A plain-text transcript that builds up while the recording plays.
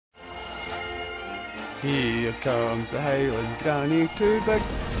Here comes the Highland Granny too big.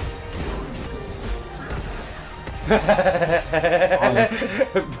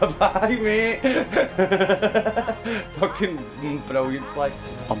 Bye-bye, mate. Fucking brilliant, like.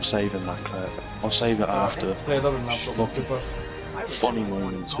 I'm saving that clip. I'll save it after the fucking funny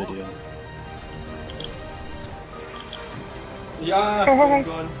moments video. Yeah, he's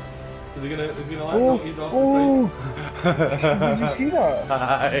gone. Is he gonna land? No, he's off the side. Did you see that?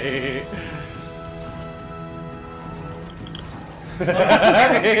 Hi.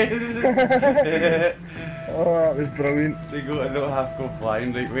 Oh, that was brilliant. They go to not half go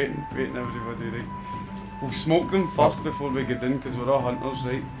flying, right? Waiting everybody, right? We'll smoke them first before we get in, because we're all hunters,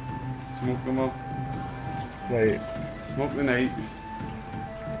 right? Smoke them all. Right. Smoke the knights.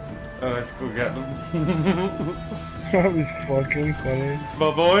 Oh, let's go get them. That was fucking funny.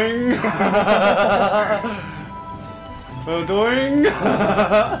 Ba-boing! Ba-doing!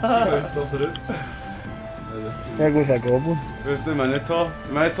 There goes that goblin. Where's the Minotaur?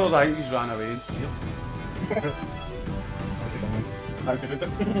 The Minotaur, I think he's ran away.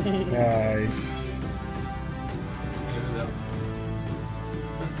 Aye.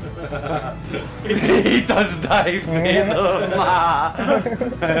 He does dive, mate.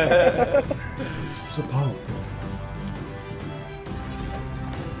 What's a pole?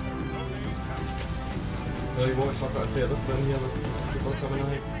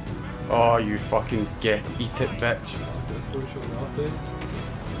 Oh, you fucking eat it, bitch.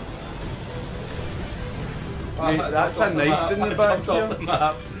 Mate, that's a knight in the back here.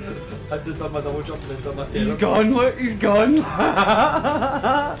 I did done my double jump and then done my He's gone, look, he's gone.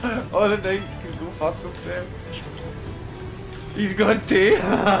 All the knights can go fuck themselves. He's gone too.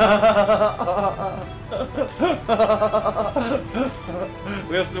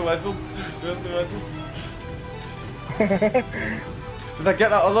 Where's the whistle? Where's the whistle? Did I get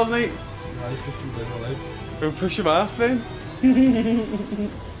that other knight? Nah, you pushed him down the ledge. We'll push him off then.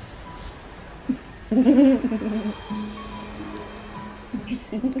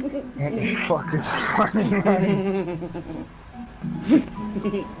 What the fuck is funny, man?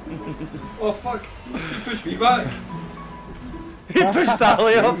 Oh fuck! You pushed me back! He pushed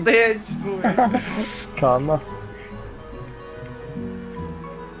Ali off the edge. Karma.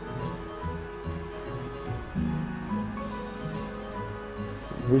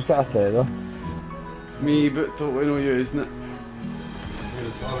 Who's got a tether? Me, but don't we know you, isn't it?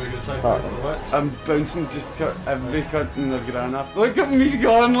 Are we gonna try and find some witch? I'm bouncing just to every cunt in their gran after. Look at him, he's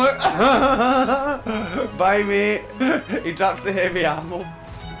gone, look! Bye, mate. He drops the heavy ammo.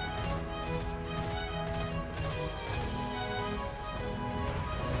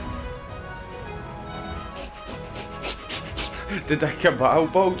 Did that cabal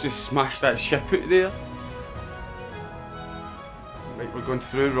ball just smash that ship out there? Right, we're going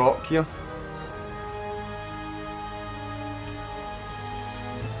through rock here.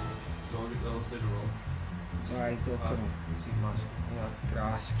 Right, okay.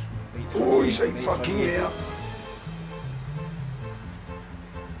 Grass. Oh, he's right fucking there.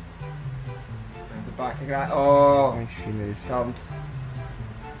 The back of grass. Oh, I see this. come.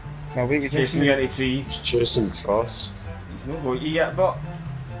 Now wait, he's Chasing you at the tree. He's chasing Frost. He's not going to yet, but.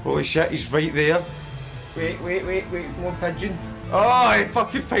 Holy shit, he's right there. Wait, one pigeon. Oh, he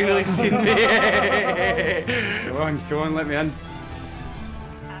fucking finally seen me. Come on, let me in.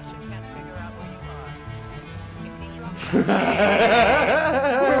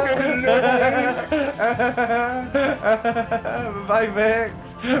 Bye, Vex.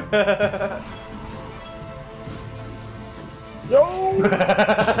 No!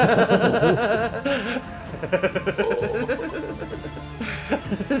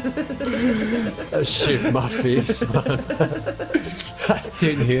 That shit my face, man. I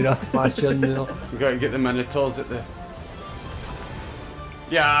didn't hear that much in there. We gotta get the Minotaurs at the...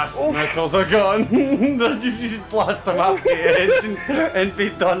 Yes, Minotaurs are gone. They'll just blast them off the edge and be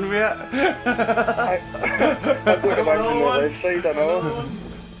done with it. I'm going back to the left side, I know.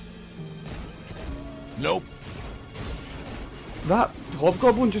 Nope. That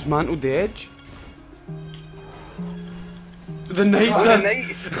hobgoblin just mantled the edge. The knight Oh, did. the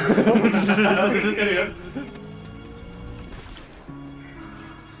knight.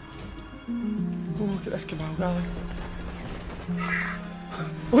 Oh, look at this cabal rally.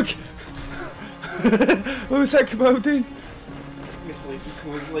 Look! What was that cabal doing?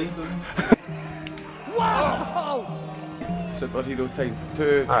 Clothesline them. Wow! Superhero time.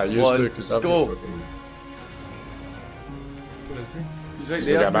 2, Ah, used 1, to, because I've go! been What is he? He's right He's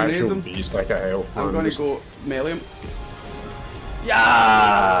there, like an grenade actual him. beast, like a hell. I'm gonna go melee him.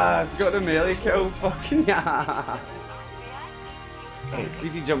 Yes! Got the melee kill, fucking yeah! See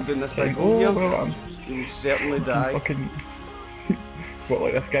if you jumped in this big Oh, hole here, well, you will certainly die. fucking... What,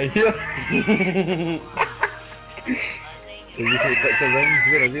 like this guy here? So you take picture rings,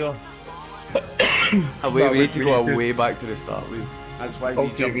 where are they all? We need to go way back to the start, Liam. That's why we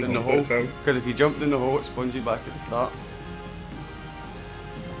jumped in the hole. Because if you jumped in the hole, it spawns you back at the start.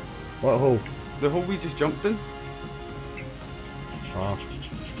 What hole? The hole we just jumped in. Oh.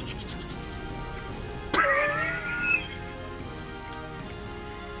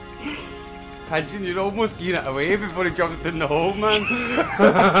 Pigeon, you're almost getting it away before he jumps in the hole, man.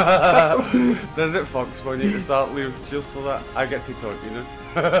 Does it fuck spawn you at the start, Liam? Cheers for that. I get to talk, you know.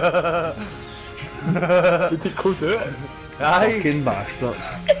 Did he go do it? Aye. Fucking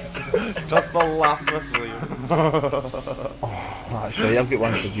bastards. Just the laughs with Liam. That's right, I've got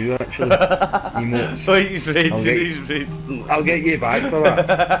one for you actually. Emotes. Oh, he's raging, I'll get- he's raging. I'll get you back for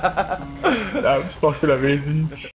that. That was fucking amazing.